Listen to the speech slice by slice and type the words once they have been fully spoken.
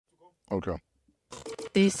Okay.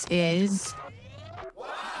 This is...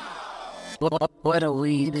 What a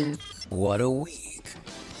week. What a week.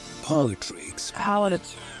 Politricks.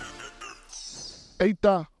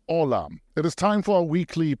 Eita Ola. It is time for our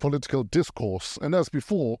weekly political discourse, and as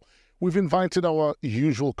before, we've invited our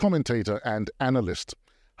usual commentator and analyst.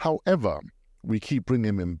 However, we keep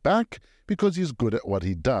bringing him back because he's good at what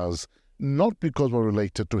he does, not because we're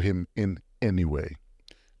related to him in any way.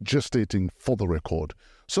 Just stating for the record.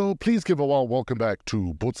 So please give a warm welcome back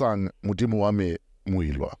to Botsang Mudimuame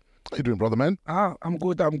Moiloa. How you doing, brother man? I'm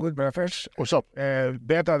good, brother Fresh. What's up?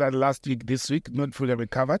 Better than last week, this week, not fully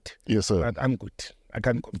recovered. Yes, sir. But I'm good. I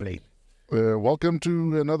can't complain. Welcome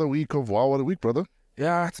to another week of Wow What a Week, brother.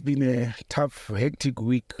 Yeah, it's been a tough, hectic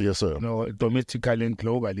week. Yes, sir. Domestically and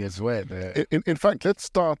globally as well. In fact, let's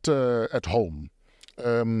start at home.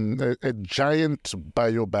 A giant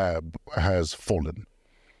baobab has fallen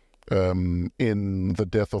in the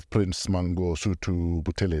death of Prince Mangosuthu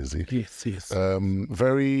Buthelezi. Yes.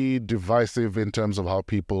 Very divisive in terms of how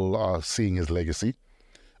people are seeing his legacy.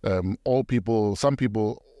 Some people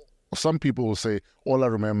will say, all I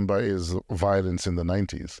remember is violence in the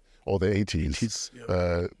 90s or the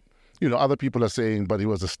 80s. Other people are saying, but he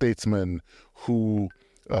was a statesman who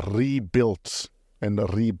rebuilt and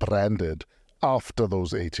rebranded after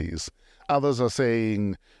those 80s. Others are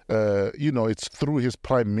saying, it's through his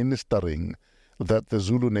prime ministering that the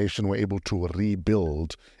Zulu nation were able to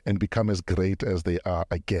rebuild and become as great as they are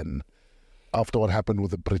again after what happened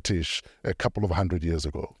with the British a couple of 100 years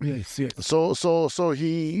ago. Yes. So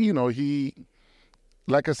he,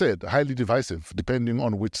 like I said, highly divisive, depending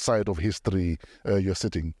on which side of history you're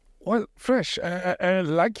sitting. Well, Fresh,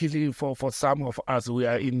 luckily for some of us, we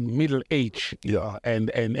are in middle age. Yeah.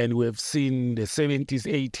 And we've seen the 70s,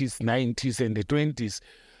 80s, 90s, and the 20s.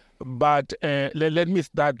 But let me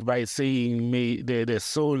start by saying, may the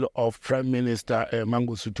soul of Prime Minister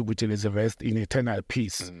Mangosuthu Buthelezi rest in eternal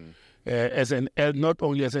peace. As not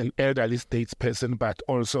only as an elderly statesperson, but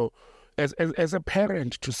also as a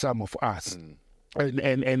parent to some of us.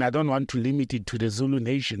 And I don't want to limit it to the Zulu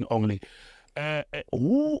nation only.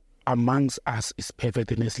 Who amongst us is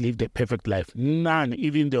perfect and has lived a perfect life? None,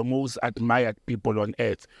 even the most admired people on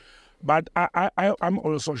earth. But I'm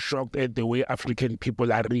also shocked at the way African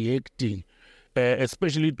people are reacting,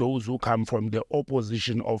 especially those who come from the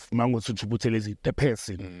opposition of Mangosuthu Buthelezi, the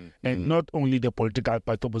person, and not only the political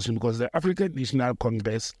party opposition, because the African National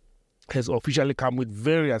Congress has officially come with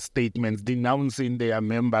various statements denouncing their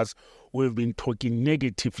members who have been talking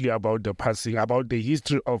negatively about the passing, about the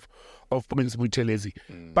history of Prince Buthelezi.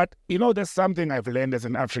 But, there's something I've learned as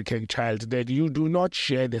an African child, that you do not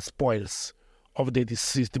share the spoils of the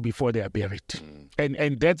deceased before they are buried.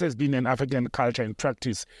 And that has been an African culture and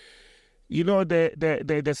practice.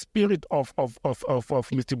 The spirit of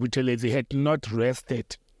Mr. Buthelezi had not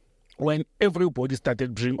rested when everybody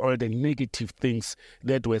started bringing all the negative things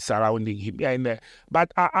that were surrounding him.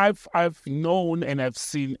 But I've known and I've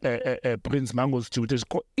seen Prince Mangosuthu Buthelezi.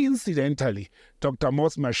 Coincidentally, Dr.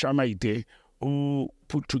 Mos Mashamaide, who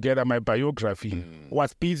put together my biography,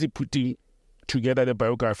 was busy putting together the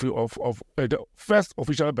biography of the first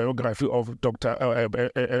official biography of Dr.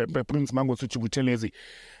 Prince Mangosuthu Buthelezi.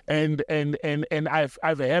 And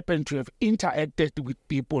I've happened to have interacted with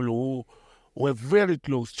people who were very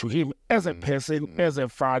close to him as a person, as a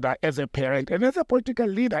father, as a parent, and as a political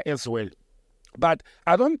leader as well. But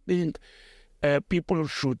I don't think people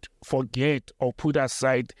should forget or put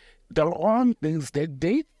aside the wrong things that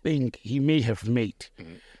they think he may have made.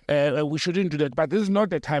 We shouldn't do that. But this is not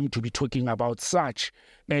the time to be talking about such.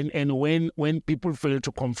 And when people fail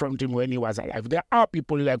to confront him when he was alive, there are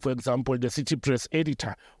people like, for example, the City Press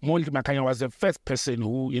editor, Moiloa was the first person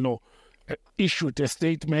who, issued a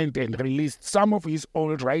statement and released some of his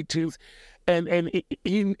old writings. And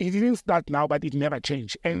he didn't start now, but it never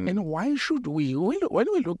changed. And why should we? When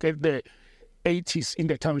we look at the 80s in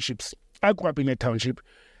the townships, I grew up in a township.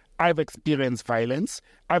 I've experienced violence.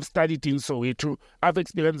 I've studied in Soweto. I've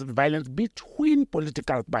experienced violence between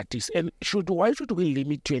political parties. And why should we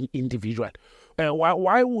limit to an individual?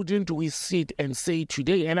 Why wouldn't we sit and say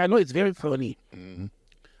today, and I know it's very funny,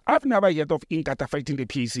 I've never heard of Inkatha fighting the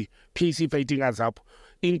PAC fighting Azapo,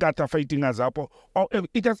 Inkatha fighting Azapo.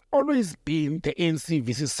 It has always been the ANC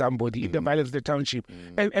versus somebody in the violence of the township.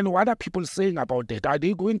 And what are people saying about that? Are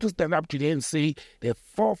they going to stand up today and say the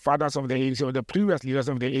forefathers of the ANC or the previous leaders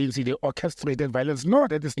of the ANC, they orchestrated violence? No,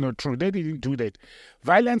 that is not true. They didn't do that.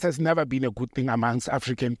 Violence has never been a good thing amongst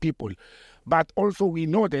African people. But also we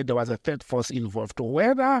know that there was a third force involved.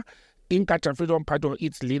 Whether Inkatha Freedom Party or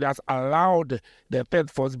its leaders allowed the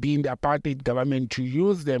third force, being the apartheid government, to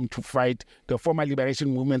use them to fight the former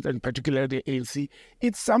liberation movement, and particularly the ANC.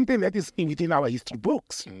 It's something that is within our history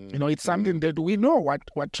books. It's something that we know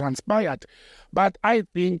what transpired. But I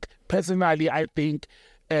think, personally,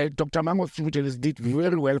 Dr. Mangosuthu Buthelezi did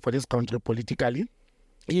very well for this country politically.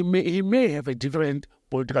 He may have a different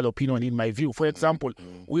political opinion, in my view. For example,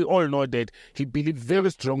 we all know that he believed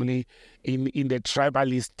very strongly in the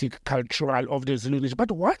tribalistic cultural of the Zulu nation.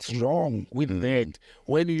 But what's wrong with that?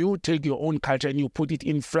 When you take your own culture and you put it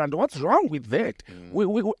in front, what's wrong with that?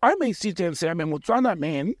 I may sit and say, I'm a Motswana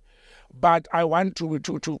man, but I want to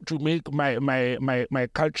make my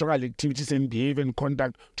cultural activities and behavior and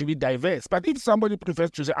conduct to be diverse. But if somebody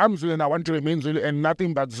prefers to say, I'm Zulu and I want to remain Zulu and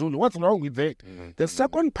nothing but Zulu, what's wrong with that? The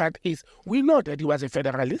second part is, we know that he was a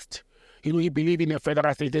federalist. He believed in a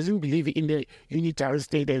federal state. He doesn't believe in the unitary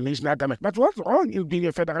state and national government. But what's wrong in being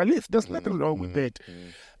a federalist? There's nothing wrong with that.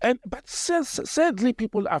 But sadly,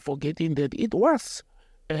 people are forgetting that it was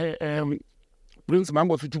Prince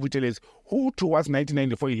Mangosuthu Buthelezi who, towards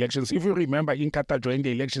 1994 elections, if you remember, Inkatha during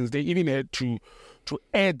the elections, they even had to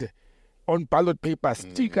add on ballot paper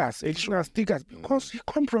stickers, extra stickers, because he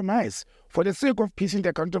compromised for the sake of peace in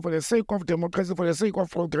the country, for the sake of democracy, for the sake of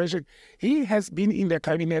progression. He has been in the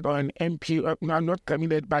cabinet, or an MP, not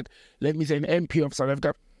cabinet, but let me say an MP of South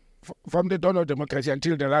Africa from the dawn of democracy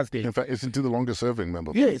until the last day. In fact, it's into the longest serving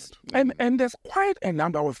member. Yes, and there's quite a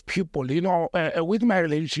number of people, with my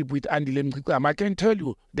relationship with Andile Mngxicama, I can tell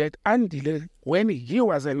you that Andile, when he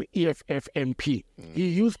was an EFF MP, he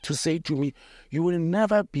used to say to me, you will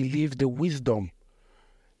never believe the wisdom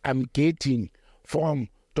I'm getting from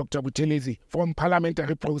Dr. Buthelezi, from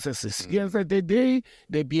parliamentary processes. Yes, the day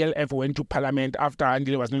the BLF went to parliament after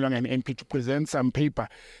Andile was no longer an MP to present some paper,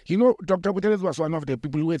 Dr. Buthelezi was one of the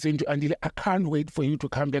people who were saying to Andile, I can't wait for you to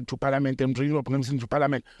come back to parliament and bring your problems into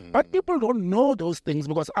parliament. But people don't know those things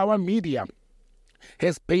because our media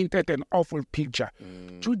has painted an awful picture.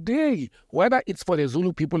 Today, whether it's for the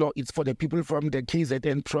Zulu people or it's for the people from the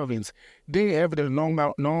KZN province, they have the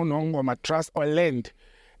Nongoma trust or land.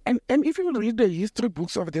 And if you read the history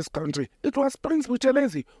books of this country, it was Prince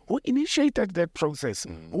Buthelezi who initiated that process,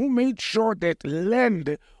 who made sure that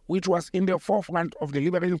land, which was in the forefront of the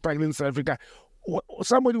liberation struggle in South Africa,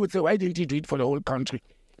 somebody would say, why didn't he do it for the whole country?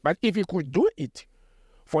 But if he could do it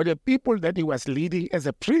for the people that he was leading as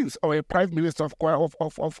a prince or a prime minister of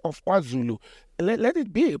KwaZulu, let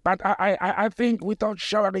it be. But I think, without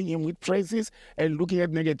showering him with praises and looking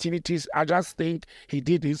at negativities, I just think he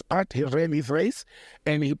did his part, he ran his race,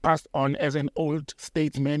 and he passed on as an old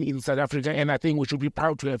statesman in South Africa. And I think we should be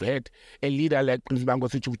proud to have had a leader like Prince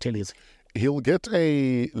Mangosuthu Buthelezi. He'll get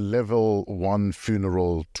a level 1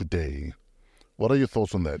 funeral today. What are your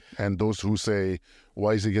thoughts on that? And those who say,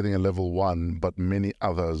 why is he getting a level 1, but many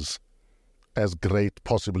others, as great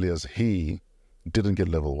possibly as he, didn't get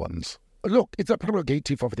level 1s? Look, it's a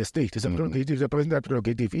prerogative of the state. It's a prerogative, the president's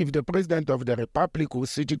prerogative. If the president of the republic who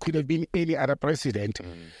said it could have been any other president,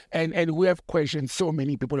 and we have questioned so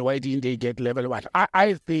many people, why didn't they get level 1?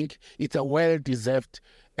 I think it's a well-deserved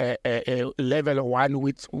level 1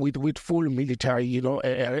 with full military,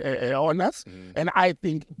 honors. And I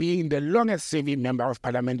think, being the longest serving member of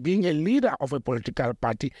parliament, being a leader of a political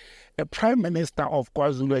party, a prime minister of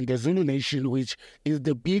KwaZulu and the Zulu nation, which is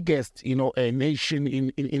the biggest, nation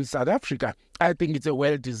in South Africa, I think it's a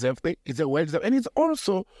well-deserved thing. It's a well-deserved, and it's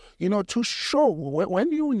also, to show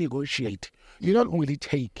when you negotiate, you not only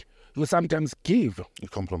take, you sometimes give. You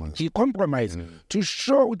compromise. To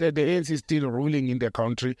show that the ANC is still ruling in the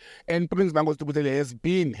country. And Prince Mangosuthu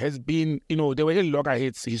Buthelezi has been, they were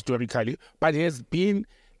loggerheads historically, but he has been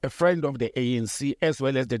a friend of the ANC as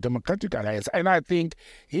well as the Democratic Alliance. And I think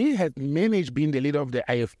he has managed, being the leader of the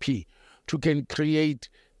IFP, to can create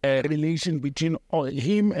a relation between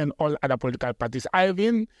him and all other political parties. I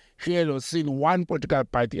haven't heard or seen one political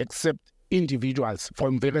party, except individuals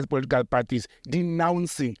from various political parties,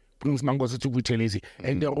 denouncing Prince Mangosuthu Buthelezi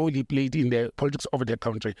and the role he played in the politics of the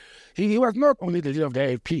country. He was not only the leader of the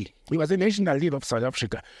AFP, he was a national leader of South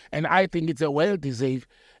Africa. And I think it's a well-deserved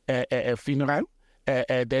funeral.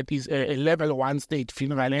 That is a level 1 state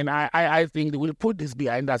funeral. And I think we'll put this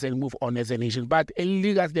behind us and move on as a nation. But a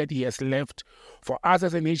legacy that he has left for us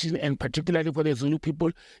as a nation, and particularly for the Zulu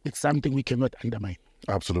people, it's something we cannot undermine.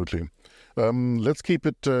 Absolutely. Let's keep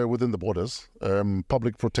it within the borders.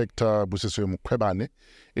 Public Protector Busisiwe Mkhwebane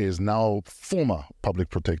is now former Public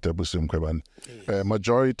Protector Busisiwe Mkhwebane. Yes.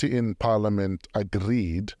 Majority in Parliament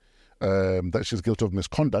agreed that she's guilty of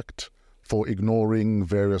misconduct for ignoring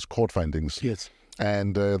various court findings. Yes.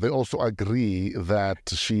 And they also agree that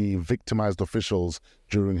she victimized officials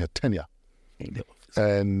during her tenure.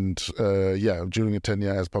 And during her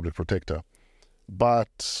tenure as public protector.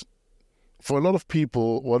 But for a lot of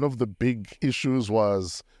people, one of the big issues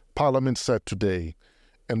was Parliament sat today,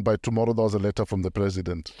 and by tomorrow there was a letter from the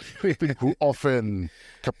president who often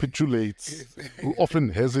capitulates, who often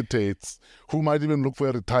hesitates, who might even look for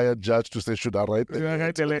a retired judge to say, should I write it?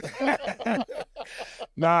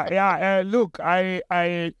 Look, I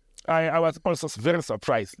was also very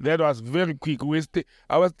surprised. That was very quick.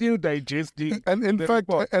 I was still digesting. And in fact,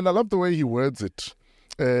 and I love the way he words it.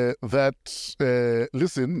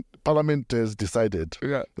 Listen, Parliament has decided.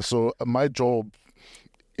 Yeah. So my job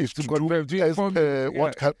is to do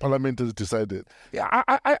what Parliament has decided. Yeah,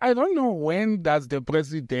 I don't know when does the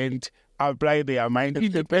president apply their mind,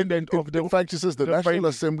 independent of the... In fact, he says the National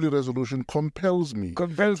Assembly resolution compels me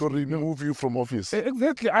to remove you from office.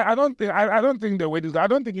 Exactly. I don't think the way it is. I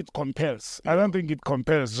don't think it compels. I don't think it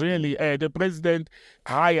compels, really. The president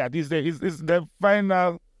hired is the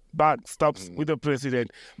final buck stops with the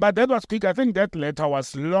president. But that was quick. I think that letter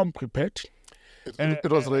was long prepared.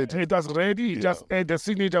 It was ready. It was ready. Yeah. Just the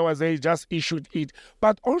signature was there. He just issued it.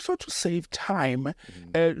 But also to save time,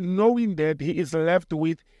 knowing that he is left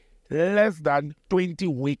with less than 20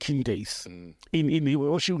 working days.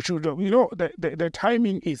 The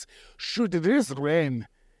timing is, should this run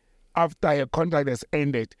after a contract has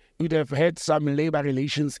ended, it would have had some labor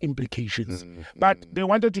relations implications. But they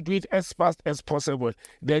wanted to do it as fast as possible,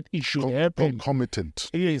 that it should happen. Concomitant.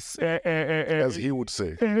 Yes. As he would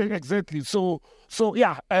say. Exactly. So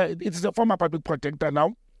it's the former public protector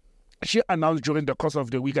now. She announced during the course of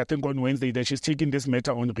the week, I think on Wednesday, that she's taking this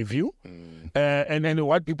matter on review. And then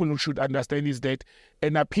what people should understand is that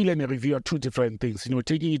an appeal and a review are two different things.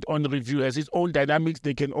 Taking it on review has its own dynamics.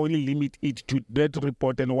 They can only limit it to that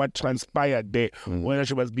report and what transpired there, whether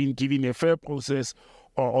she was being given a fair process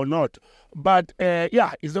or not. But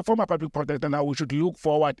it's the former public protector now. We should look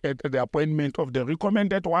forward at the appointment of the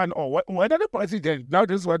recommended one, or whether the president, now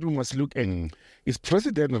this is what we must look at, is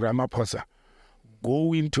President Ramaphosa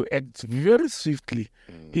going to act very swiftly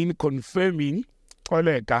in confirming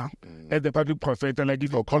colleague as the public protector.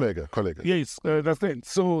 Colleague. Yes, that's it.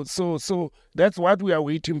 So that's what we are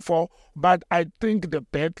waiting for. But I think the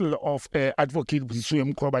battle of Advocate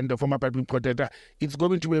Buswem Koba and the former public protector, it's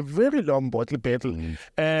going to be a very long battle.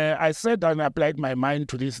 I sat down and applied my mind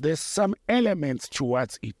to this. There's some elements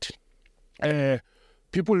towards it.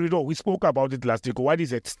 People, we spoke about it last week. What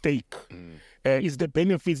is at stake? Is the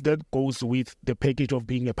benefits that goes with the package of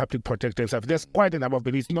being a public protector. There's quite a number of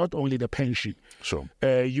benefits, not only the pension. Sure.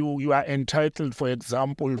 You are entitled, for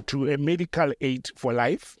example, to a medical aid for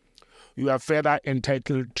life. You are further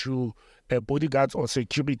entitled to bodyguards or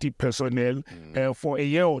security personnel for a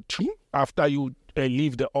year or two after you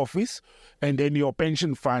leave the office, and then your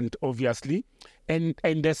pension fund, obviously. And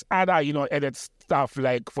there's other, added stuff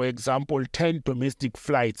like, for example, 10 domestic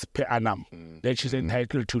flights per annum that she's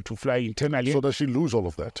entitled to fly internally. So does she lose all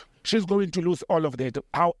of that? She's going to lose all of that.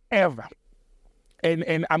 However,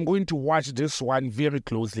 and I'm going to watch this one very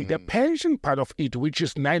closely. The pension part of it, which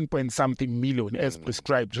is 9-point-something million as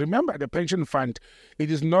prescribed. Remember, the pension fund,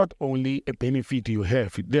 it is not only a benefit you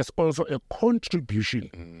have. There's also a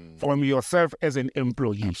contribution from yourself as an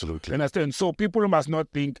employee. Absolutely. Understand? So people must not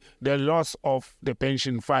think the loss of the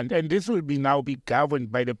pension fund, and this will now be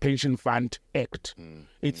governed by the Pension Fund Act.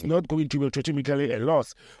 It's not going to be automatically a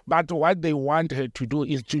loss. But what they want her to do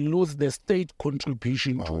is to lose the state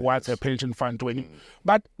contribution towards her pension fund.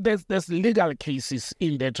 But there's legal cases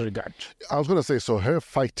in that regard. I was going to say, so her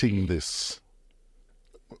fighting this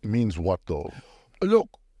means what, though? Look,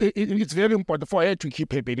 it's very important for her to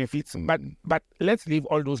keep her benefits, but let's leave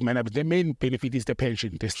all those minor. The main benefit is the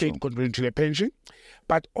pension, the state contributing to the pension.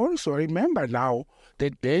 But also remember now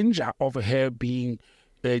the danger of her being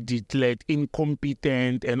declared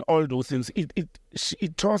incompetent and all those things. It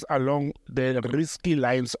draws along the risky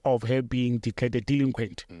lines of her being declared a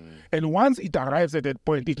delinquent. And once it arrives at that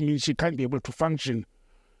point, it means she can't be able to function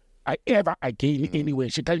ever again anyway.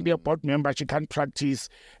 She can't be a board member, she can't practice,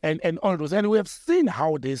 and all those. And we have seen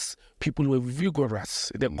how these people were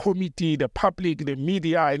vigorous, the committee, the public, the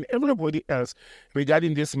media, and everybody else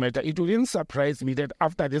regarding this matter. It wouldn't surprise me that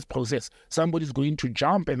after this process, somebody's going to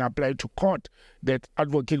jump and apply to court that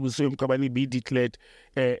Advocate Buswem Koba be declared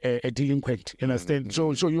a delinquent. You understand?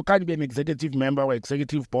 So you can't be an executive member or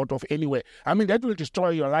executive board of anywhere. I mean, that will destroy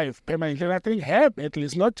your life permanently. And I think her battle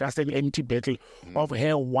is not just an empty battle of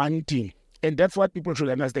her wanting And that's what people should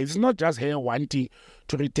understand. It's not just her wanting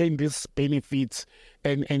to retain these benefits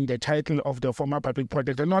and the title of the former public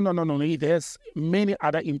protector. No. There's many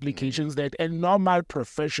other implications that a normal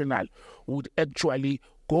professional would actually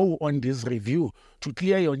go on this review to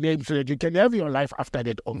clear your name so that you can have your life after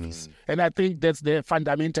that office. And I think that's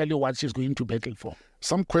fundamentally what she's going to battle for.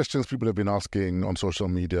 Some questions people have been asking on social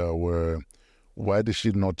media were, why did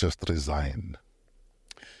she not just resign?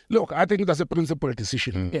 Look, I think that's a principled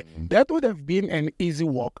decision. Yeah, that would have been an easy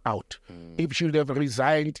walkout if she would have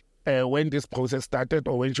resigned when this process started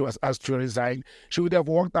or when she was asked to resign. She would have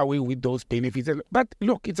walked away with those benefits. But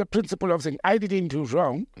look, it's a principle of saying, I didn't do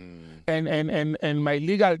wrong. And my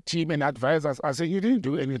legal team and advisors are saying, you didn't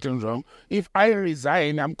do anything wrong. If I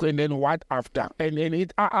resign, I'm going, then what after?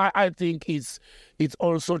 And I think it's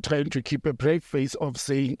also trying to keep a brave face of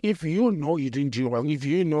saying, if you know you didn't do wrong, if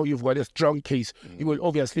you know you've got a strong case, you will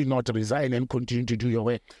obviously not resign and continue to do your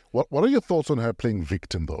work. What are your thoughts on her playing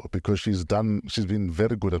victim, though? Because she's been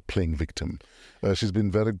very good at playing victim. She's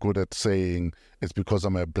been very good at saying, it's because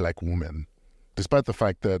I'm a black woman, despite the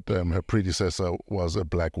fact that her predecessor was a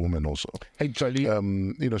black woman also. Actually,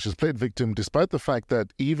 she's played victim, despite the fact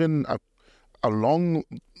that even along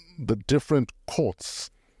the different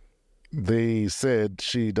courts, they said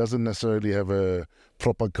she doesn't necessarily have a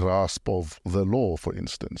proper grasp of the law, for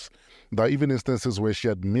instance. There are even instances where she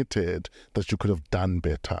admitted that she could have done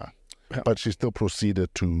better, but she still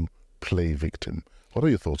proceeded to play victim. What are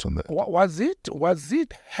your thoughts on that? Was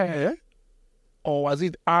it her, or was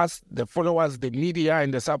it us, the followers, the media,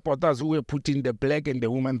 and the supporters who were putting the black and the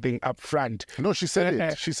woman thing up front? No, she said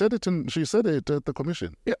it. She said it at the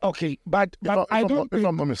commission. Okay, but I don't think, if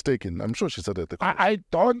I'm not mistaken, I'm sure she said it at the commission. I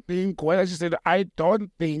don't think, whether she said, I don't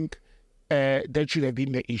think that should have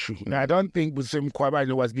been the issue. I don't think Botsang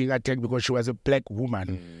Kwabane was being attacked because she was a black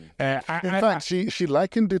woman. In fact, she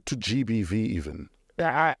likened it to GBV even.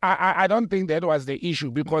 I don't think that was the issue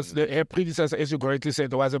because her predecessor, as you correctly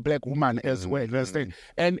said, was a black woman as well. Understand?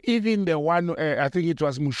 And even the one, I think it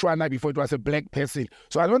was Mushwana before, it was a black person.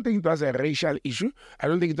 So I don't think it was a racial issue. I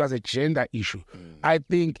don't think it was a gender issue. I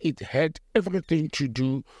think it had everything to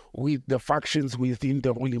do with the factions within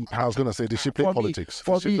the ruling party. I was going to say, did she play politics?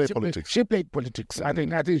 She played politics. I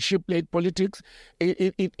think she played politics.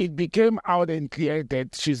 It became out and clear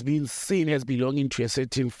that she's been seen as belonging to a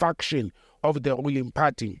certain faction of the ruling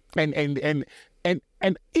party. And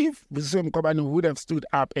if Botsang Kwabane would have stood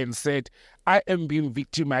up and said, I am being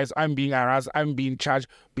victimized, I'm being harassed, I'm being charged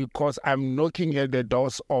because I'm knocking at the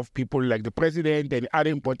doors of people like the president and other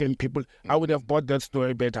important people, I would have bought that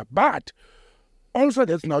story better. But also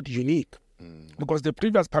that's not unique because the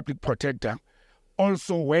previous public protector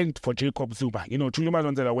also went for Jacob Zuma. Chuluma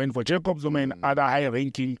Zonzela went for Jacob Zuma and other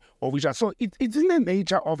high-ranking officials. So it's in the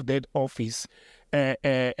nature of that office. I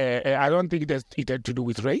don't think it had to do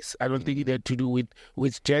with race. I don't think it had to do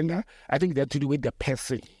with gender. I think it had to do with the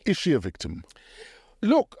person. Is she a victim?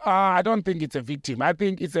 Look, I don't think it's a victim. I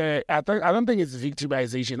don't think it's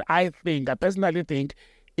victimization. I personally think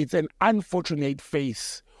it's an unfortunate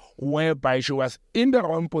phase whereby she was in the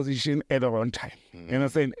wrong position at the wrong time. You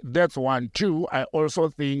understand? That's one. Two, I also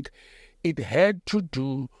think it had to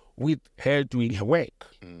do with her doing her work.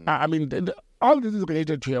 All this is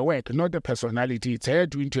related to her work, not the personality. It's her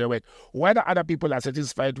doing to her work. Whether other people are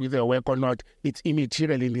satisfied with her work or not, it's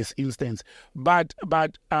immaterial in this instance. But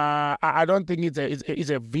I don't think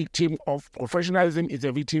it's a victim of professionalism. It's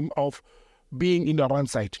a victim of being in the wrong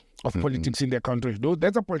side of politics in the country.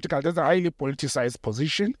 That's a highly politicized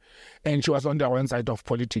position, and she was on the wrong side of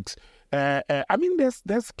politics.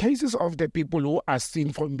 There's cases of the people who are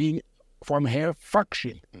seen from her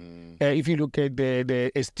faction. If you look at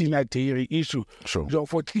the Estina Terry issue, sure.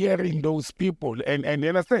 For clearing those people, and you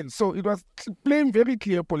understand. So it was plain very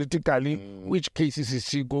clear politically which cases is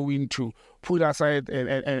she going to put aside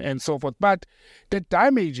and so forth. But the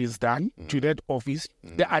damage is done to that office,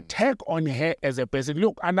 the attack on her as a person.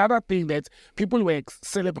 Look, another thing that people were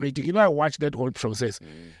celebrating, I watched that whole process.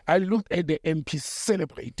 I looked at the MPs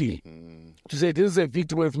celebrating to say this is a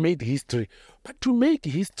victory, we've made history. But to make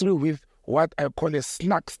history with what I call a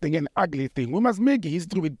snacks thing, an ugly thing. We must make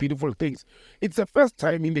history with beautiful things. It's the first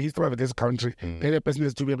time in the history of this country that a person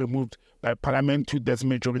is to be removed by parliament to this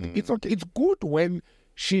majority. It's okay. It's good when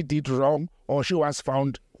she did wrong or she was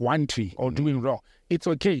found wanting or doing wrong. It's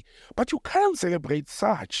okay. But you can't celebrate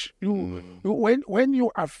such. When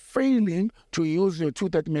you are failing to use your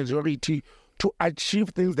two-thirds majority to achieve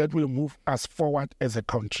things that will move us forward as a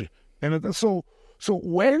country. And so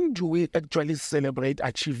when do we actually celebrate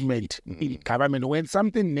achievement in government? When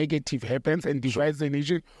something negative happens and divides the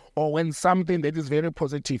nation, or when something that is very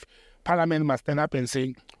positive Parliament must stand up and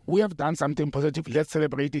say, we have done something positive, let's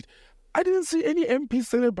celebrate it. I didn't see any MP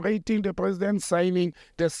celebrating the president signing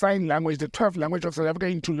the sign language, the 12th language of South Africa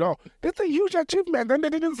into law. That's a huge achievement, and they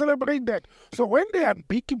didn't celebrate that. So when they are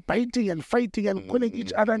biting and fighting and calling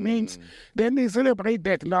each other names, then they celebrate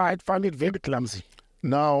that. Now, I found it very clumsy.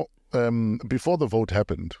 Now, before the vote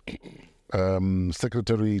happened,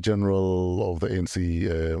 Secretary General of the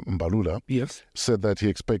ANC, Mbalula, Yes. said that he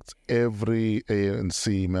expects every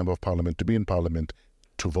ANC member of parliament to be in parliament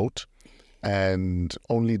to vote, and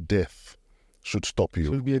only death should stop you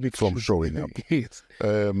Should be an from excuse. showing up. Yes.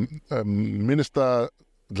 Minister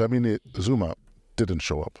Dlamini Zuma didn't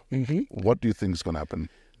show up. Mm-hmm. What do you think is going to happen?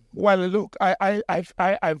 Well, look,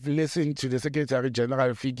 I've listened to the Secretary General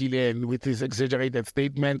Fikile and with his exaggerated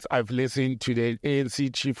statements. I've listened to the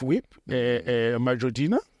ANC Chief Whip,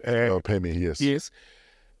 Majodina. Pay me, yes. Yes.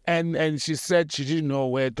 And she said she didn't know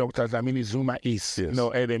where Dr. Dlamini Zuma is, Yes.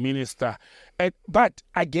 the minister. But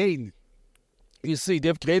again, you see,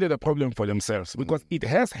 they've created a problem for themselves because it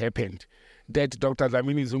has happened that Dr.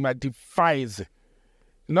 Dlamini Zuma defies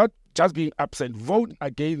not just being absent, vote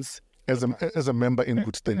against As a member in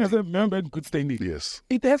good standing. as a member in good standing. Yes.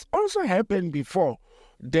 It has also happened before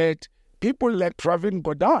that people like Pravin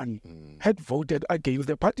Gordhan had voted against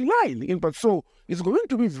the party line. But so it's going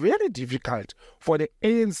to be very difficult for the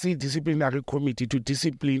ANC disciplinary committee to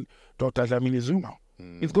discipline Dr. Dlamini Zuma.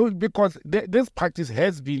 It's going because this practice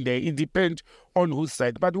has been there. It depends on whose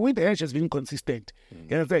side. But with her, she's been consistent.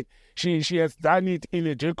 You understand? She has done it in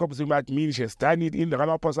the Jacob Zuma admin. She has done it in the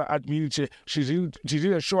Ramaphosa admin. She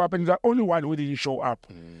didn't show up, and the only one who didn't show up.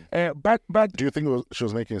 But Do you think she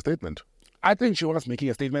was making a statement? I think she was making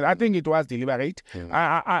a statement. I think it was deliberate.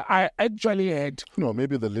 I actually had No,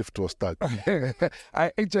 maybe the lift was stuck.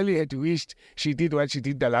 I actually had wished she did what she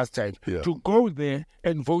did the last time. Yeah. To go there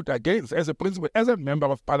and vote against as a principal, as a member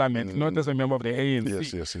of parliament, not as a member of the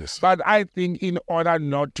ANC. Yes. But I think in order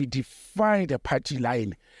not to defy the party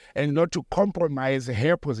line and not to compromise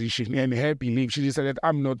her position and her belief, she decided,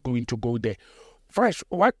 I'm not going to go there. Fresh,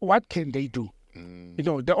 what can they do?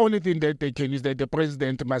 The only thing that they can is that the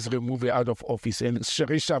president must remove her out of office and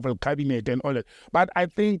reshuffle cabinet and all that. But I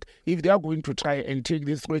think if they are going to try and take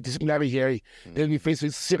this through a disciplinary hearing, they'll be faced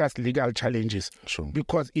with serious legal challenges. Sure.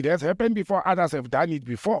 Because it has happened before, others have done it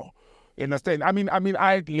before. You understand? I mean,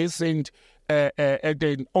 I listened at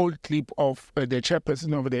an old clip of the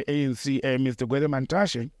chairperson of the ANC, Mr. Gwede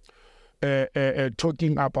Mantashe,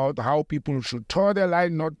 talking about how people should toe the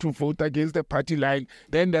line, not to vote against the party line.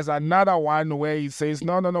 Then there's another one where he says,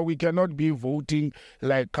 no, we cannot be voting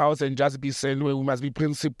like cows and just be saying, well, we must be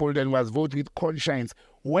principled and must vote with conscience.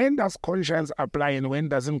 When does conscience apply and when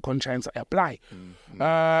doesn't conscience apply?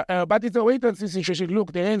 But it's a wait-and-see situation.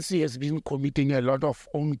 Look, the ANC has been committing a lot of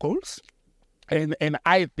own goals, and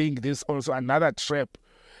I think this is also another trap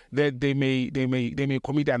that they may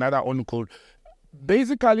commit another own goal.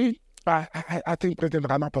 Basically, I think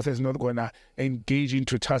President Ramaphosa is not going to engage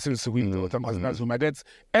into tussles with Dr. Zuma. That's,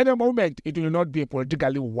 at the moment, it will not be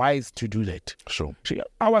politically wise to do that. Sure.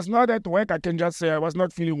 I was not at work. I can just say I was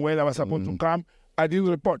not feeling well. I was supposed to come. I didn't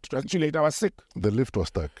report. It was too late. I was sick. The lift was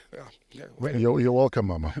stuck. Well, You're welcome,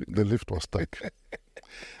 Mama. The lift was stuck.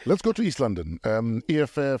 Let's go to East London.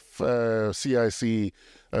 EFF, CIC,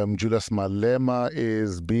 Julius Malema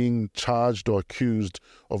is being charged or accused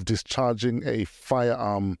of discharging a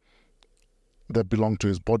firearm that belonged to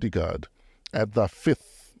his bodyguard at the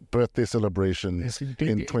 5th birthday celebration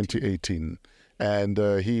in 2018. And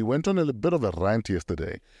he went on a bit of a rant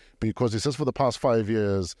yesterday because he says for the past 5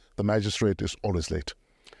 years, the magistrate is always late.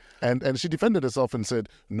 And she defended herself and said,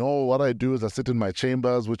 no, what I do is I sit in my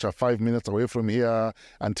chambers, which are 5 minutes away from here,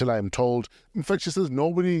 until I am told. In fact, she says,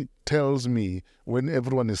 nobody tells me when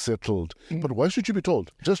everyone is settled. But why should you be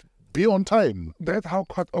told? Just be on time. That's how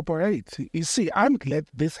court operates. You see, I'm glad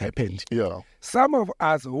this happened. Yeah. Some of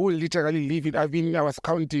us who literally live in, I've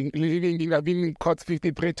been in court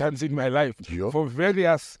 53 times in my life for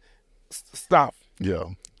various stuff. Yeah.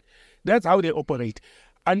 That's how they operate.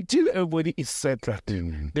 Until everybody is settled,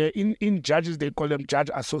 in judges, they call them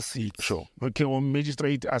judge associates. Sure. Okay, or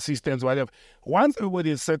magistrate assistants, whatever. Once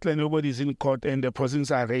everybody is settled and everybody is in court and the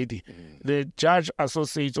proceedings are ready, the judge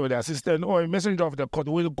associates or the assistant or a messenger of the court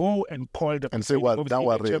will go and call the and say, well, now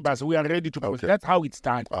we're ready. Chambers. We are ready to proceed. Okay. That's how it's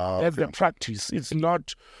done. That's okay. the practice. It's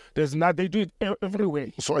not, they do it everywhere.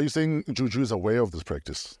 So are you saying Juju is aware of this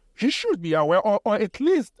practice? He should be aware, or at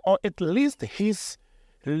least his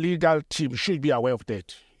legal team should be aware of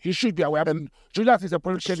that. He should be aware. And Julius is a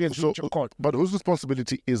politician in court. But whose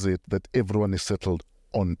responsibility is it that everyone is settled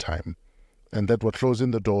on time? And that we're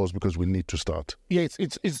closing the doors because we need to start. Yes,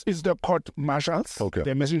 it's the court marshals, Okay.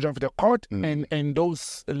 the messenger of the court, and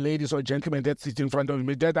those ladies or gentlemen that sit in front of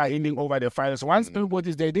me that are handing over the files. Once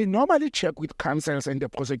everybody's there, they normally check with counsels and the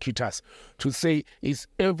prosecutors to say, is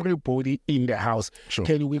everybody in the house? Sure.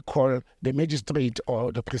 Can we call the magistrate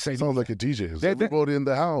or the presiding? Sounds like a DJ. Is They- everybody in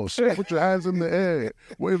the house? Put your hands in the air.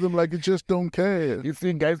 Wave them like you just don't care. You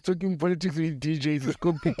see, guys talking politics with DJs is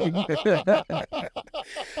complicated.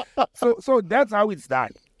 So that's how it's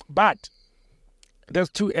done. But there's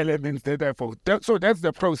two elements that I thought. So that's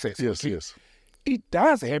the process. Yes, yes. It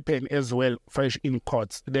does happen as well, fresh in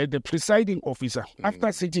courts, that the presiding officer,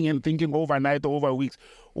 after sitting and thinking overnight or over weeks,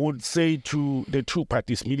 would say to the two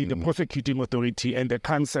parties, meaning the prosecuting authority and the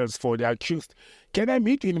counsels for the accused, can I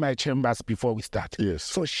meet you in my chambers before we start? Yes.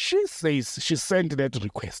 So she says she sent that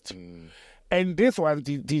request. And this was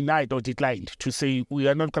denied or declined to say, we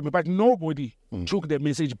are not coming. But nobody took the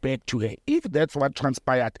message back to her. If that's what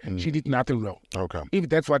transpired, she did nothing wrong. Okay. If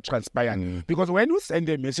that's what transpired. Because when you send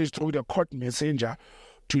a message through the court messenger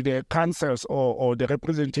to the counsels or the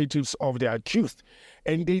representatives of the accused,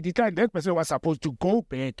 and they declined, that person was supposed to go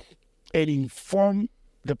back and inform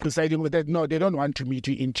the presiding with that, no, they don't want to meet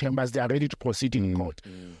you in chambers. They are ready to proceed in court.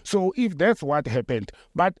 So if that's what happened,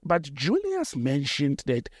 but Julius mentioned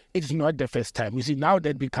that it's not the first time. You see, now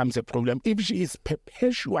that becomes a problem. If she is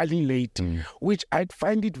perpetually late, which I'd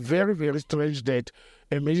find it very, very strange that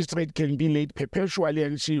a magistrate can be late perpetually,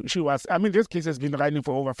 and she was, I mean, this case has been running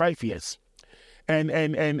for over 5 years. And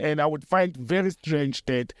I would find very strange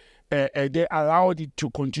that they allowed it to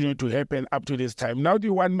continue to happen up to this time. Now, do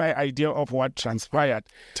you want my idea of what transpired?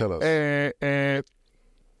 Tell us. I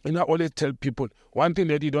always tell people one thing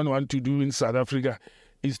that you don't want to do in South Africa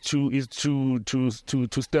is to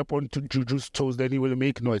step on to Juju's toes. Then he will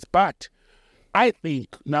make noise. But I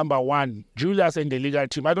think, number one, Julius and the legal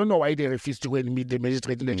team, I don't know why they refused to go and meet the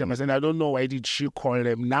magistrate in the chambers, and I don't know why did she call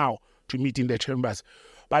them now to meet in the chambers.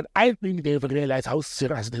 But I think they've realized how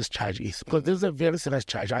serious this charge is, because this is a very serious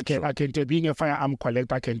charge. I can tell, being a firearm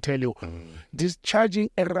collector, I can tell you, discharging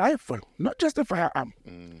a rifle, not just a firearm,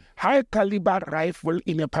 high caliber rifle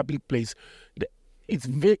in a public place,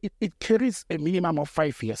 it carries a minimum of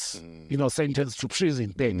 5 years, sentence to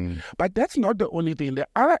prison then. But that's not the only thing. The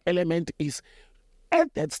other element is at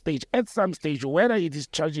some stage, whether it is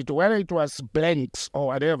charged, whether it was blanks or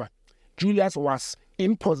whatever, Julius was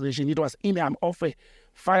in possession, it was in arm of a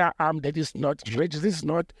firearm that is not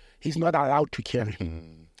registered, he's not allowed to carry.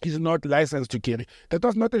 He's not licensed to carry. That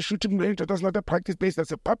was not a shooting range, that was not a practice place,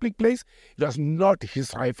 that's a public place. It was not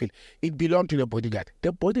his rifle. It belonged to the bodyguard.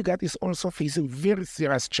 The bodyguard is also facing very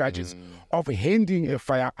serious charges of handing a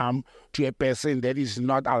firearm to a person that is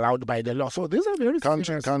not allowed by the law. So these are very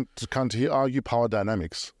serious. Can't he argue power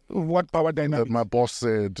dynamics? What power dynamics? That my boss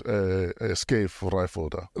said escape rifle.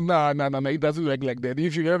 No, it doesn't work like that.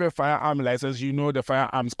 If you have a firearm license, you know the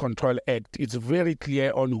Firearms Control Act. It's very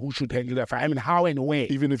clear on who should handle the firearm, I mean, how and where.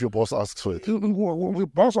 Even if your boss asks for it.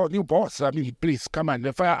 Boss or new boss, I mean, please, come on.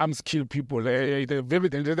 The firearms kill people.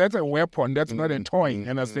 That's a weapon. That's not a toy.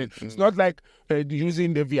 Understand? It's not like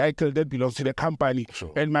using the vehicle that belongs to the company.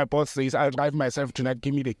 Sure. And my boss says, I'll drive myself tonight,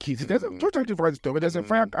 give me the keys. There's a totally different story. There's a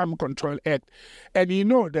Firearm Control Act. And you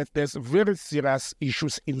know that there's very serious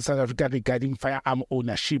issues in South Africa regarding firearm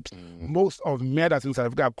ownership. Most of murders in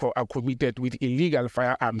South Africa are committed with illegal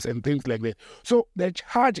firearms and things like that. So the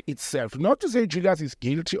charge itself, not to say Julius is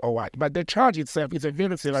guilty or what, but the charge itself is a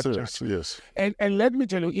very serious charge. Yes. And let me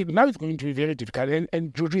tell you, now it's going to be very difficult.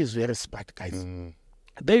 And Juju is very smart, guys.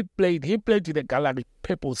 He played to the gallery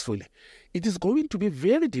purposefully. It is going to be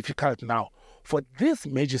very difficult now for this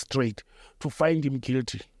magistrate to find him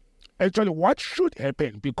guilty. Actually, what should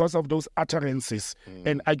happen because of those utterances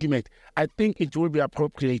and argument, I think it will be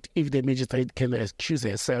appropriate if the magistrate can excuse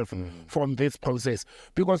herself from this process,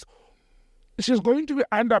 because she's going to be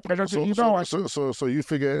under pressure. So you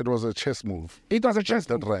figure it was a chess move? It was a chess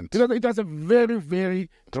that move. rant. It was a very, very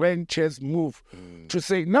grand chess move to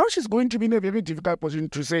say, now she's going to be in a very difficult position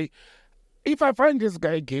to say, if I find this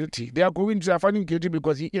guy guilty, they are going to find him guilty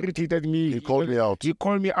because he irritated me. He called me out. He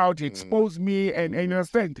called me out. He exposed me, and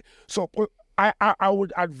understand. So I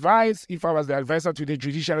would advise, if I was the advisor to the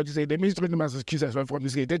judiciary, to say the magistrate must excuse herself from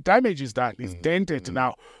this case. The damage is done. It's dented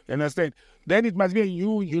now. You understand? Then it must be a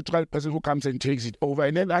new neutral person who comes and takes it over.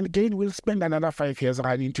 And then again, we'll spend another 5 years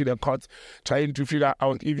running to the courts trying to figure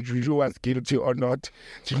out if Juju was guilty or not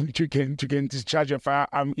to can discharge a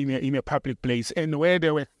firearm in a public place, and where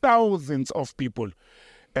there were thousands of people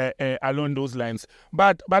along those lines.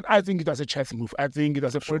 But I think it was a chess move. I think it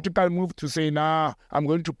was a political move to say, I'm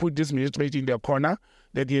going to put this magistrate in the corner.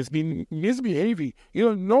 that he has been misbehaving.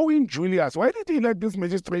 Knowing Julius, why did he let this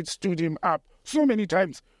magistrate stood him up so many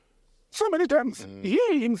times? So many times. He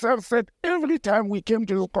himself said, every time we came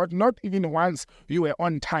to the court, not even once, you were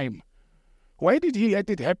on time. Why did he let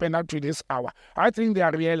it happen up to this hour? I think they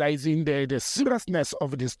are realizing the seriousness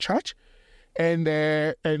of this charge and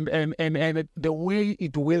the way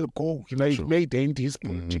it will go. It may dent his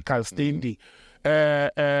political standing.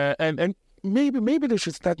 And maybe they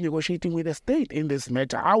should start negotiating with the state in this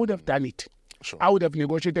matter. I would have done it. Sure. I would have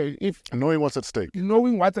negotiated if knowing what's at stake.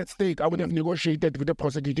 Knowing what's at stake, I would have negotiated with the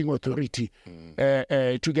prosecuting authority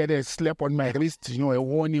to get a slap on my wrist, a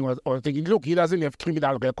warning or thinking, look, he doesn't have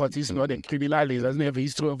criminal records. He's not a criminal. He doesn't have a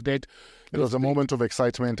history of that. It was a moment of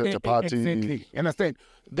excitement at the party. Exactly. Understand?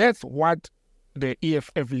 That's what the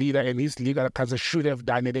EFF leader and his legal counsel should have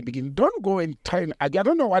done at the beginning. Don't go and try and argue. I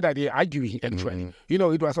don't know what are they arguing actually.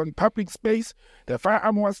 It was on public space. The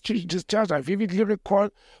firearm was discharged. I vividly recall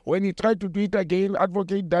when he tried to do it again,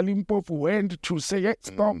 Advocate Dalimpof went to say, hey,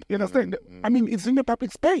 stop. You understand? I mean, it's in the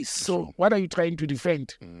public space. So what are you trying to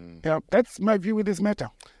defend? That's my view with this matter.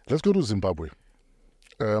 Let's go to Zimbabwe.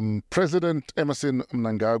 President Emmerson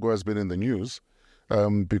Mnangagwa has been in the news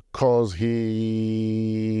because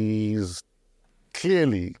he's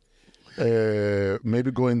clearly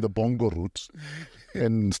maybe going the Bongo route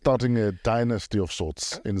and starting a dynasty of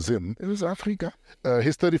sorts in Zim. It was Africa.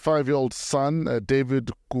 His 35-year-old son,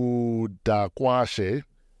 David Kudakwashe,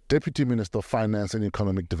 Deputy Minister of Finance and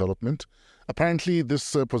Economic Development. Apparently,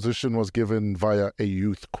 this position was given via a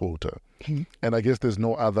youth quota. And I guess there's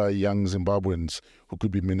no other young Zimbabweans who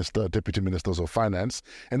could be deputy ministers of finance.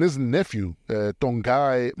 And his nephew,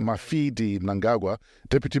 Tongai Mafidi Mnangagwa,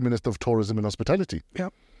 Deputy Minister of Tourism and Hospitality. Yeah.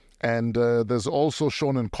 And there's also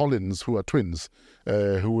Sean and Collins, who are twins,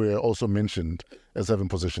 who were also mentioned as having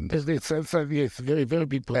positions. Yes, very, very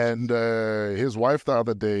big position. And his wife the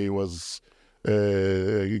other day was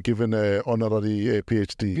given an honorary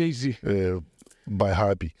PhD by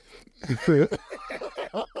Harby.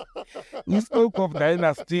 We spoke of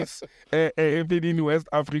dynasties in West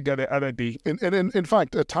Africa the other day. In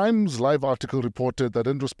fact, a Times Live article reported that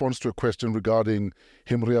in response to a question regarding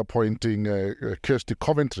him reappointing Kirsty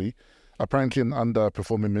Coventry, apparently an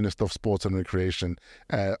underperforming Minister of Sports and Recreation,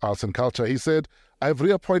 Arts and Culture, he said, I've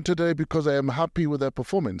reappointed her because I am happy with her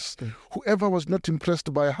performance. Whoever was not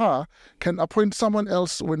impressed by her can appoint someone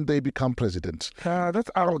else when they become president.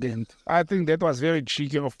 That's arrogant. I think that was very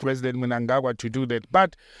cheeky of President Mnangagwa to do that.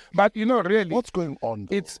 But really, what's going on?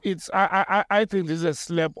 Though? I think this is a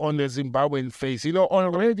slap on the Zimbabwean face.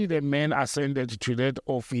 Already the man ascended to that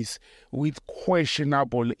office with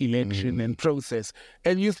questionable election and process,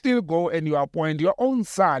 and you still go and you appoint your own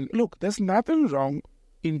son. Look, there's nothing wrong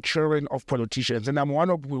in children of politicians, and I'm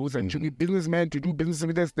one of those, and to be businessmen, to do business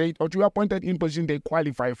with the state, or to be appointed in position they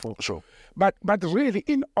qualify for. Sure. But really,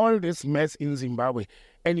 in all this mess in Zimbabwe,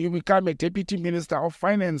 and you become a deputy minister of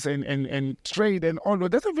finance and trade and all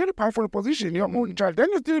that, that's a very powerful position, your own child.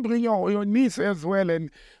 Then you still bring your niece as well,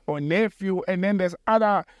 or nephew, and then there's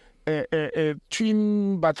other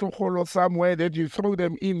twin Batlogolo somewhere that you throw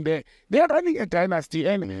them in there. They're running a dynasty,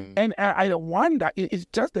 and I wonder, it's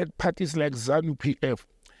just that parties like ZANU-PF,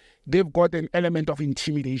 they've got an element of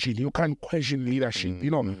intimidation. You can't question leadership,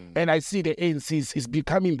 and I see the ANC is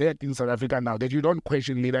becoming that in South Africa now, that you don't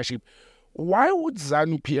question leadership. Why would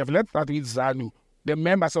ZANU-PF, let's start with ZANU, the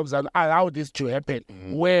members of ZANU, allow this to happen,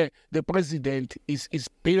 where the president is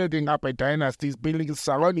building up a dynasty, is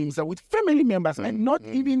surrounding himself with family members, and not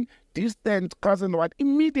even distant cousin,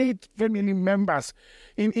 immediate family members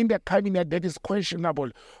in the cabinet that is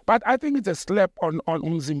questionable. But I think it's a slap on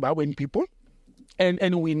Zimbabwean people.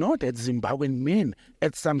 And we know that Zimbabwean men,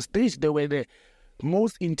 at some stage, they were the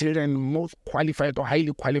most intelligent, most qualified or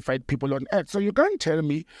highly qualified people on earth. So you can't tell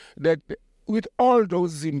me that with all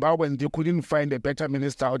those Zimbabweans, they couldn't find a better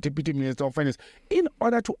minister or deputy minister of finance in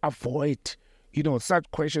order to avoid, such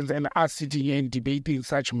questions and us sitting here and debating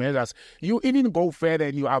such matters. You even go further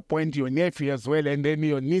and you appoint your nephew as well, and then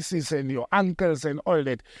your nieces and your uncles and all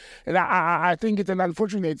that. And I think it's an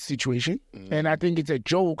unfortunate situation, and I think it's a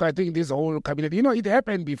joke. I think this whole cabinet, it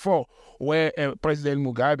happened before where President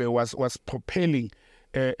Mugabe was propelling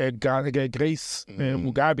Grace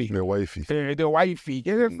Mugabe, the wifey.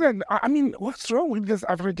 I mean, what's wrong with these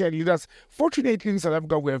African leaders? Fortunately, in South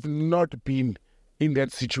Africa, we have not been in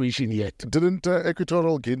that situation yet. Didn't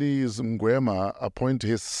Equatorial Guinea's Mgwema appoint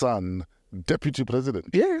his son deputy president?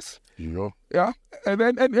 Yes. Yeah.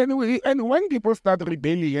 And when people start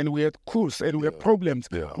rebelling and we had coups and we had problems,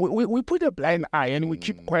 we put a blind eye and we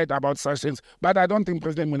keep quiet about such things. But I don't think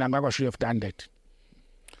President Mnangagwa should have done that.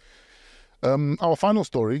 Our final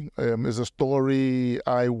story is a story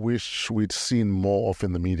I wish we'd seen more of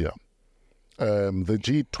in the media. The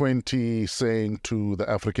G20 saying to the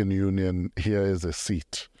African Union, here is a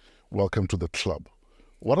seat. Welcome to the club.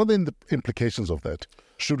 What are the implications of that?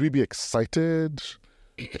 Should we be excited?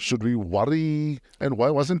 Should we worry? And why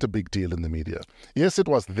wasn't it a big deal in the media? Yes, it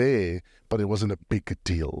was there, but it wasn't a big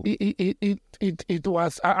deal. It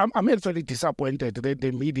was. I'm actually disappointed that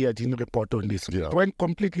the media didn't report on this. Yeah. It went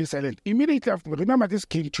completely silent. Immediately after, remember this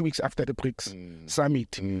came 2 weeks after the BRICS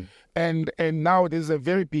summit. And now there's a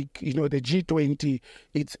very big, the G20,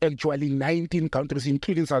 it's actually 19 countries,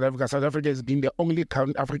 including South Africa. South Africa has been the only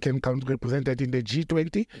African country represented in the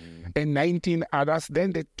G20, and 19 others.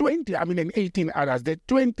 Then the 18 others. The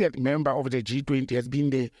 20th member of the G20 has been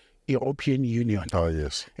the European Union. Oh,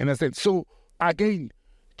 yes. And I said, so again,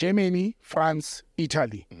 Germany, France,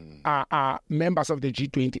 Italy are members of the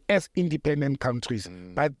G20 as independent countries.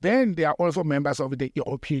 But then they are also members of the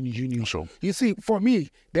European Union. Sure. You see, for me,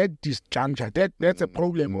 that disjuncture, that's a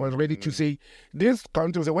problem already to say these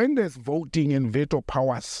countries, when there's voting and veto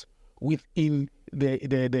powers within the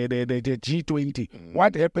G20,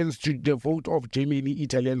 what happens to the vote of Germany,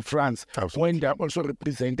 Italy, and France when they're also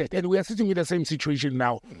represented? And we are sitting in the same situation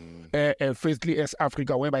now, firstly as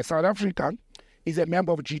Africa, whereby South Africa is a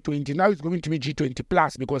member of G20. Now it's going to be G20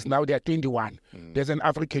 plus because now they are 21. There's an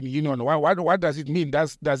African Union. What does it mean?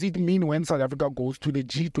 Does it mean when South Africa goes to the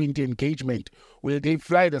G20 engagement, will they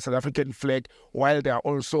fly the South African flag while they are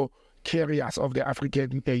also carriers of the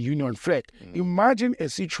African Union flag? Imagine a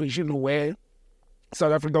situation where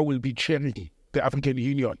South Africa will be chairing the African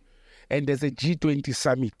Union and there's a G20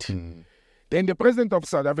 summit. Then the president of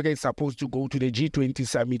South Africa is supposed to go to the G20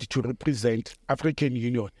 summit to represent African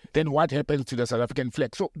Union. Then what happens to the South African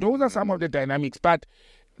flag? So those are some of the dynamics, but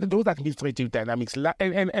those are administrative dynamics.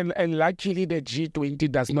 And luckily the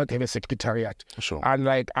G20 does not have a secretariat. Sure.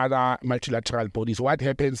 Unlike other multilateral bodies. What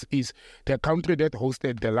happens is the country that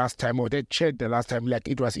hosted the last time or that chaired the last time, like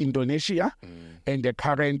it was Indonesia, and the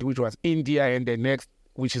current, which was India, and the next,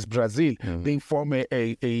 which is Brazil, they form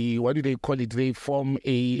a what do they call it? They form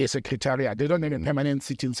a secretariat. They don't have a permanent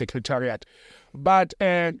sitting secretariat. But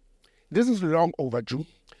this is long overdue.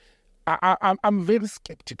 I'm very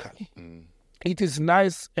skeptical. It is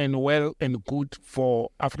nice and well and good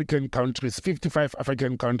for African countries, 55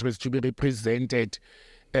 African countries, to be represented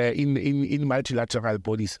in multilateral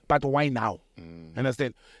bodies. But why now?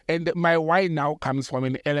 Understand? And my why now comes from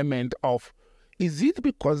an element of, is it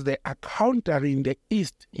because they are countering the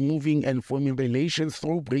East moving and forming relations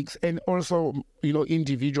through BRICS and also,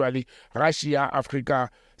 individually,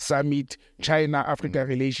 Russia-Africa summit, China-Africa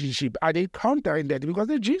relationship? Are they countering that? Because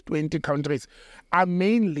the G20 countries are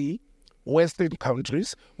mainly Western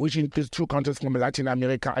countries, which includes 2 countries from Latin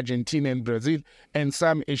America, Argentina and Brazil, and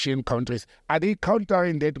some Asian countries. Are they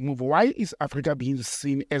countering that move? Why is Africa being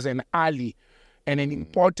seen as an ally and an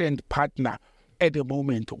important partner at the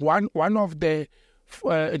moment? One of the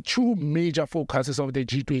 2 major focuses of the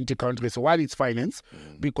G20 countries, one is finance,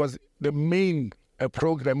 because the main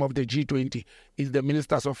program of the G20 is the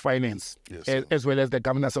ministers of finance, as well as the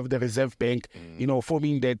governors of the Reserve Bank,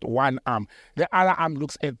 forming that one arm. The other arm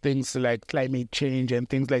looks at things like climate change and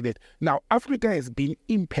things like that. Now, Africa has been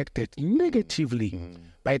impacted negatively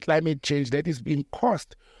by climate change that is being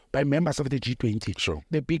caused by members of the G20, Sure.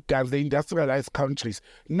 the big guns, the industrialized countries.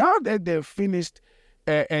 Now that they've finished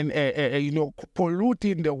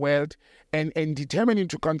polluting the world and determining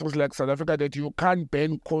to countries like South Africa that you can't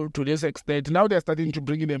ban coal to this extent, now they're starting to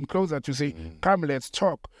bring them closer to say, come, let's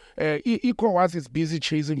talk. ECOWAS is busy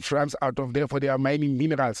chasing France out of there for their mining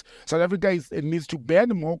minerals. South Africa needs to ban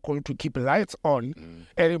more coal to keep lights on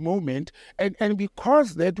at the moment, and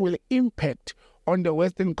because that will impact on the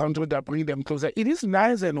Western countries that bring them closer. It is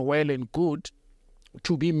nice and well and good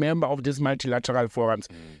to be member of these multilateral forums,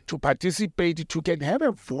 to participate, to can have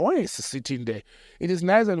a voice sitting there. It is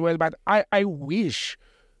nice and well, but I wish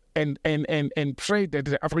and pray that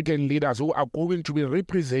the African leaders who are going to be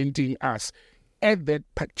representing us at that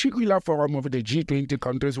particular forum of the G20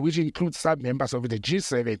 countries, which includes some members of the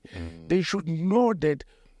G7, they should know that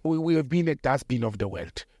we have been a dustbin of the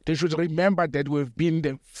world. They should remember that we've been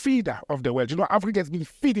the feeder of the world. Africa has been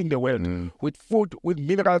feeding the world with food, with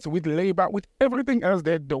minerals, with labor, with everything else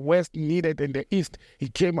that the West needed and the East.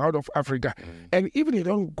 It came out of Africa. And even they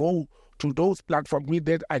don't go to those platforms with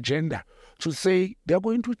that agenda to say they're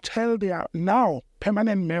going to tell their now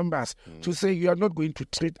permanent members to say you are not going to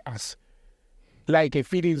treat us like a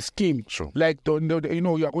feeding scheme. Sure. Like, you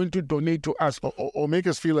are going to donate to us. Or make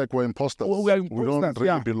us feel like we're imposters. Well, we are We don't imposters,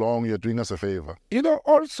 really yeah. belong. You're doing us a favor.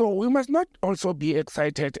 Also, we must not also be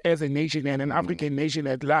excited as a nation and an African nation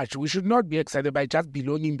at large. We should not be excited by just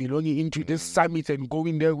belonging into this summit and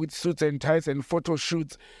going there with suits and ties and photo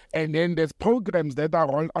shoots. And then there's programs that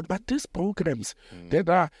are rolled out. But these programs that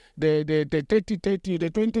are the 3030, the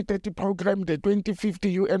 2030 program, the 2050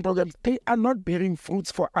 UN programs, they are not bearing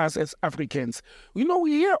fruits for us as Africans. We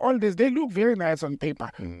hear all this. They look very nice on paper.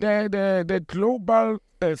 The global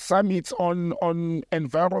summits on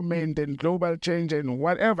environment and global change and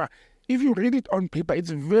whatever. If you read it on paper, it's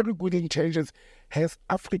very good in changes. Has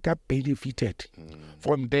Africa benefited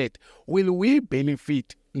from that? Will we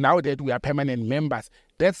benefit now that we are permanent members?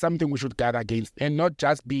 That's something we should guard against, and not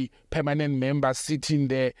just be permanent members sitting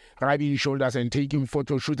there, rubbing shoulders and taking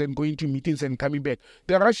photo shoots and going to meetings and coming back.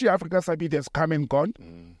 The Russia-Africa summit has come and gone.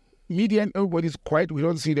 Media and everybody's quiet. We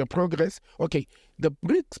don't see the progress. Okay, the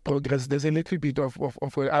BRICS progress, there's a little bit of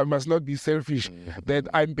I must not be selfish, that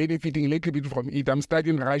I'm benefiting a little bit from it. I'm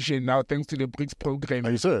studying Russian now thanks to the BRICS program.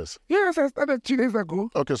 Are you serious? Yes, I started 2 days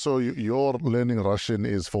ago. Okay, so your learning Russian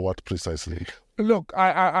is for what precisely? Look,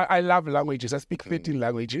 I love languages. I speak 13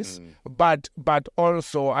 languages, but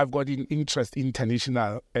also I've got an interest in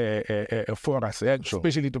international forums,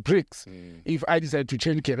 especially the BRICS. If I decide to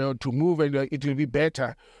change career, to move, and it will be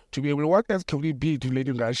better to be able, what else can we be to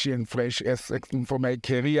learning Russian fresh as for my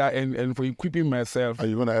career and for equipping myself? Are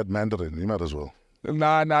you going to add Mandarin? You might as well.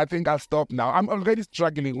 Nah, I think I'll stop now. I'm already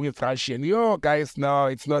struggling with Russian. Guys, no,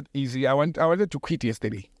 it's not easy. I wanted to quit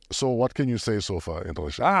yesterday. So what can you say so far in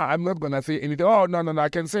Russian? I'm not going to say anything. Oh, no. I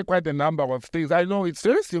can say quite a number of things. I know it's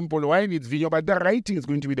very simple. Wine is video, but the writing is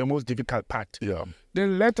going to be the most difficult part. Yeah. The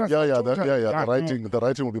letters. The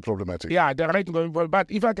writing will be problematic. Yeah, the writing will be problematic.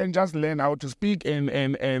 But if I can just learn how to speak and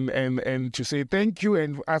to say thank you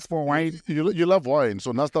and ask for wine. You love wine,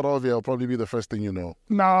 so Nastarovia will probably be the first thing you know.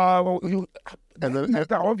 No, and then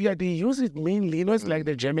Nastarovia, they use it mainly. It's like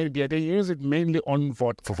the German beer. They use it mainly on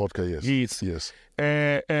vodka. For vodka, yes. Yes.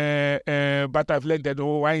 But I've learned that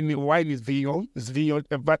wine is vino. It's vino.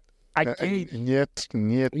 But again,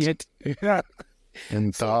 Niet. Yeah.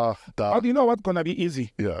 And da. But you know what's gonna be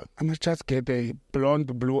easy? Yeah. I'm gonna just get a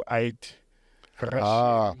blonde, blue-eyed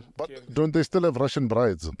Russian. But don't they still have Russian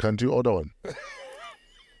brides? Can't you order one?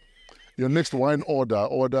 Your next wine order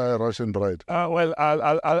a Russian bride. Well,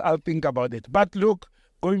 I'll think about it. But look,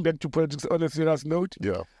 going back to politics on a serious note,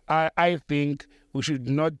 I think we should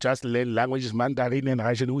not just learn languages, Mandarin and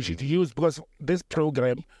Russian. We should use, because this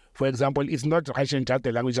program, for example, is not Russian just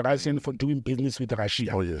the language, Russian for doing business with Russia.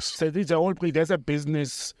 Oh, yes. So there's a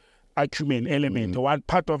business acumen element. One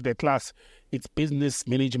part of the class, it's business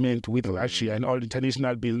management with Russia and all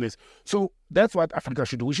international business. So that's what Africa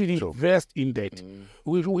should do. We should invest in that.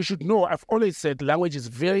 We should know, I've always said language is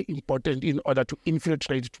very important in order to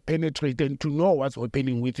infiltrate, to penetrate, and to know what's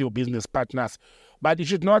happening with your business partners. But it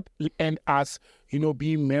should not end us,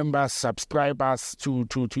 being members, subscribers to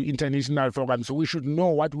international programs. So we should know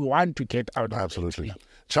what we want to get out of it. Absolutely. Yeah.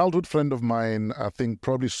 Childhood friend of mine, I think,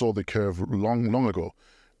 probably saw the curve long ago,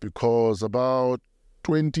 because about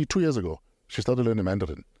 22 years ago, she started learning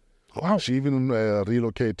Mandarin. Wow. She even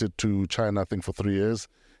relocated to China, I think, for 3 years,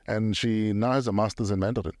 and she now has a master's in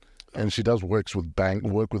Mandarin. And she does work with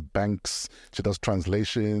banks. She does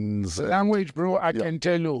translations. Language, bro, I can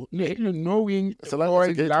tell you, knowing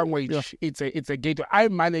foreign language, it's a gateway. I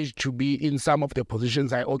managed to be in some of the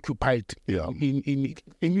positions I occupied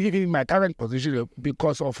in my current position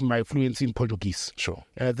because of my fluency in Portuguese. Sure.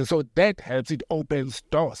 So that helps. It opens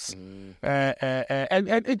doors. And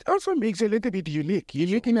it also makes you a little bit unique.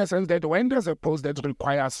 Unique in a sense that when there's a post that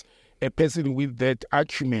requires a person with that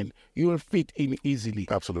acumen, you will fit in easily.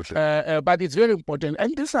 Absolutely. But it's very important.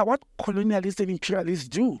 And these are what colonialists and imperialists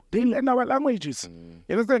do. They learn our languages.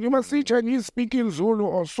 You understand? You must see Chinese speaking Zulu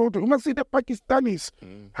or Soto. You must see the Pakistanis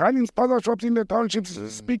running spaza shops in the townships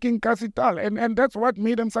speaking Kasital. And that's what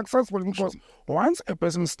made them successful, because once a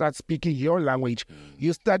person starts speaking your language,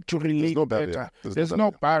 you start to relate better. There's no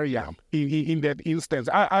barrier in that instance.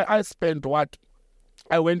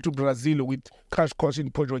 I went to Brazil with crash course in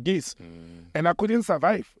Portuguese, and I couldn't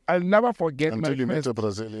survive. I'll never forget until you met a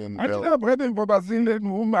Brazilian girl. I met a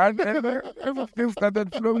Brazilian woman, and everything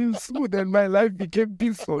started flowing smooth, and my life became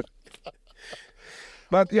peaceful.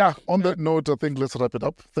 But yeah. On that note, I think let's wrap it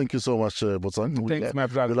up. Thank you so much, Botsang. Thanks, my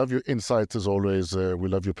brother. We love your insights as always. We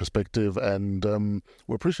love your perspective, and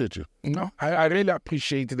we appreciate you. No, I really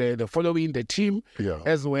appreciate the following, the team,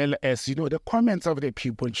 as well as, the comments of the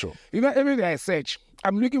people. Sure. Every day I search,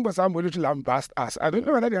 I'm looking for somebody to lambast us. I don't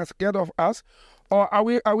know whether they're scared of us Or are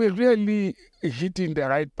we really hitting the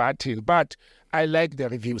right button? But I like the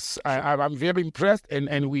reviews. I'm very impressed,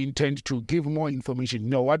 and we intend to give more information.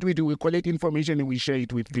 What we do, we collect information and we share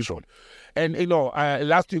it with people. And,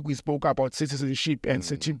 last week we spoke about citizenship and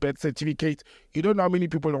birth certificates. You don't know how many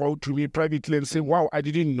people wrote to me privately and say, wow, I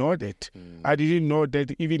didn't know that. I didn't know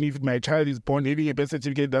that even if my child is born, having a birth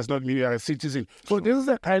certificate does not mean you are a citizen. So this is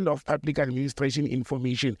the kind of public administration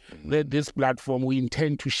information that this platform we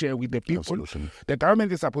intend to share with the people. Absolutely. The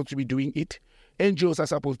government is supposed to be doing it. NGOs are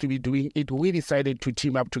supposed to be doing it. We decided to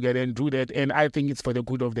team up together and do that, and I think it's for the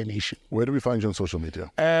good of the nation. Where do we find you on social media?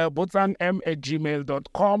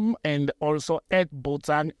 botsangm@gmail.com and also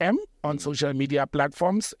 @botsangm on social media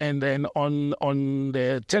platforms. And then on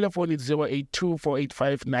the telephone, it's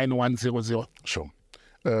 082-485-9100. Sure.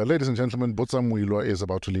 Ladies and gentlemen, Botsang Moiloa is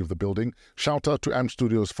about to leave the building. Shout out to AMP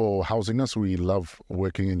Studios for housing us. We love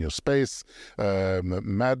working in your space.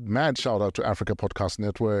 Mad shout out to Africa Podcast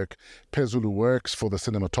Network. Pezulu Works for the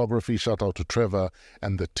cinematography. Shout out to Trevor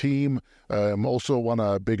and the team. Also want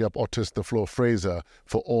to big up Otis the Floor Fraser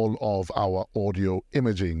for all of our audio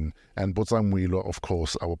imaging. And Botsang Moiloa, of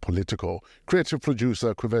course, our political creative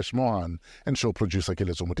producer, Kuvesh Mohan, and show producer,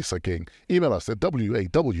 Kelezo Mutisakeng. Email us at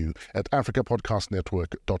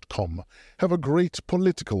waw@africapodcastnetwork.com. Have a great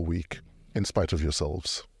political week in spite of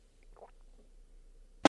yourselves.